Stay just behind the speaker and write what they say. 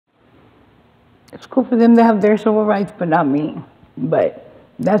It's cool for them to have their civil rights, but not me. But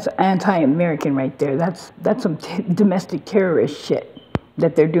that's anti-American right there. That's some domestic terrorist shit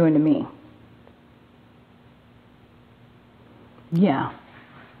that they're doing to me. Yeah.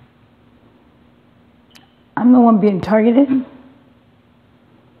 I'm the one being targeted,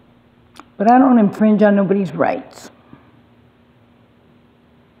 but I don't infringe on nobody's rights.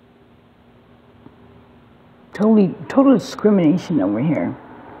 Total discrimination over here.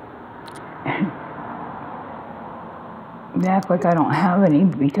 They act like I don't have any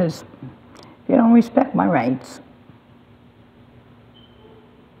because they don't respect my rights.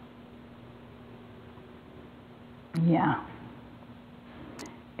 Yeah.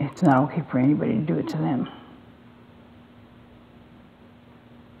 It's not okay for anybody to do it to them.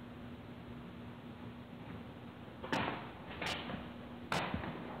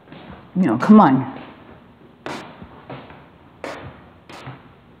 You know, come on.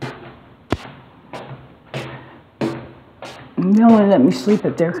 They only let me sleep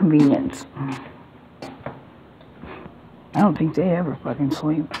at their convenience. I don't think they ever fucking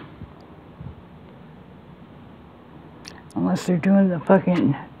sleep. Unless they're doing the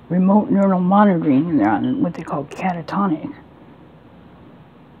fucking remote neural monitoring and they're on what they call catatonic.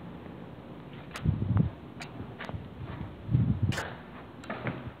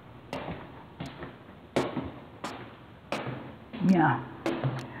 Yeah.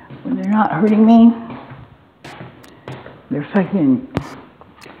 When they're not hurting me, they're fucking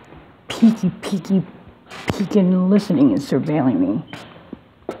peeking, listening and surveilling me.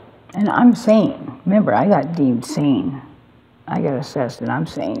 And I'm sane. Remember, I got deemed sane. I got assessed and I'm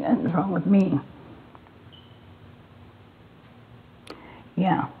sane. Nothing's wrong with me.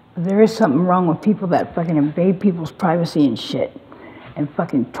 Yeah. But there is something wrong with people that fucking invade people's privacy and shit and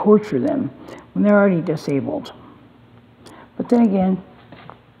fucking torture them when they're already disabled. But then again,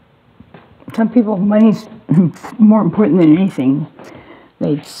 some people, money's more important than anything.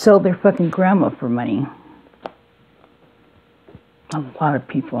 They sell their fucking grandma for money. A lot of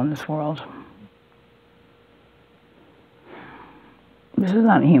people in this world. This is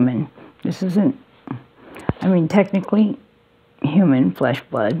not human. This isn't, I mean, technically human, flesh,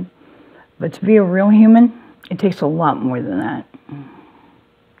 blood. But to be a real human, it takes a lot more than that.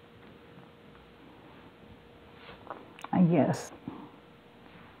 I guess.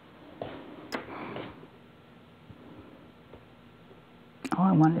 All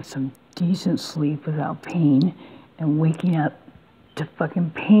I want is some decent sleep without pain and waking up to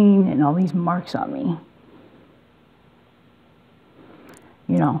fucking pain and all these marks on me.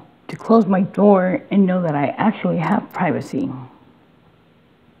 You know, to close my door and know that I actually have privacy.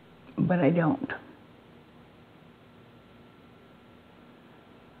 But I don't.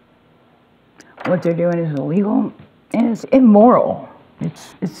 What they're doing is illegal and it's immoral.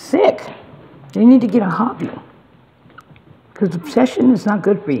 It's sick. They need to get a hobby. Because obsession is not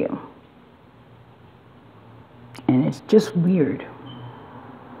good for you. And it's just weird.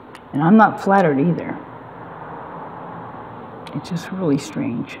 And I'm not flattered either. It's just really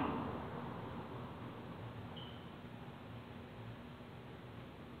strange.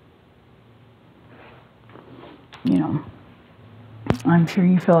 You know, I'm sure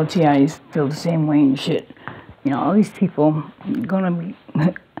you fellow TIs feel the same way and shit. You know, all these people are gonna be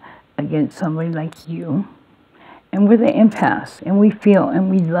against somebody like you. And we're the impasse, and we feel, and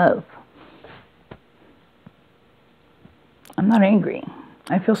we love. I'm not angry.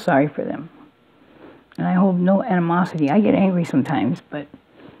 I feel sorry for them. And I hold no animosity. I get angry sometimes, but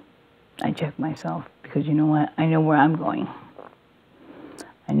I check myself because you know what? I know where I'm going.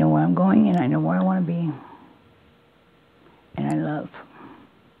 I know where I'm going, and I know where I want to be. And I love.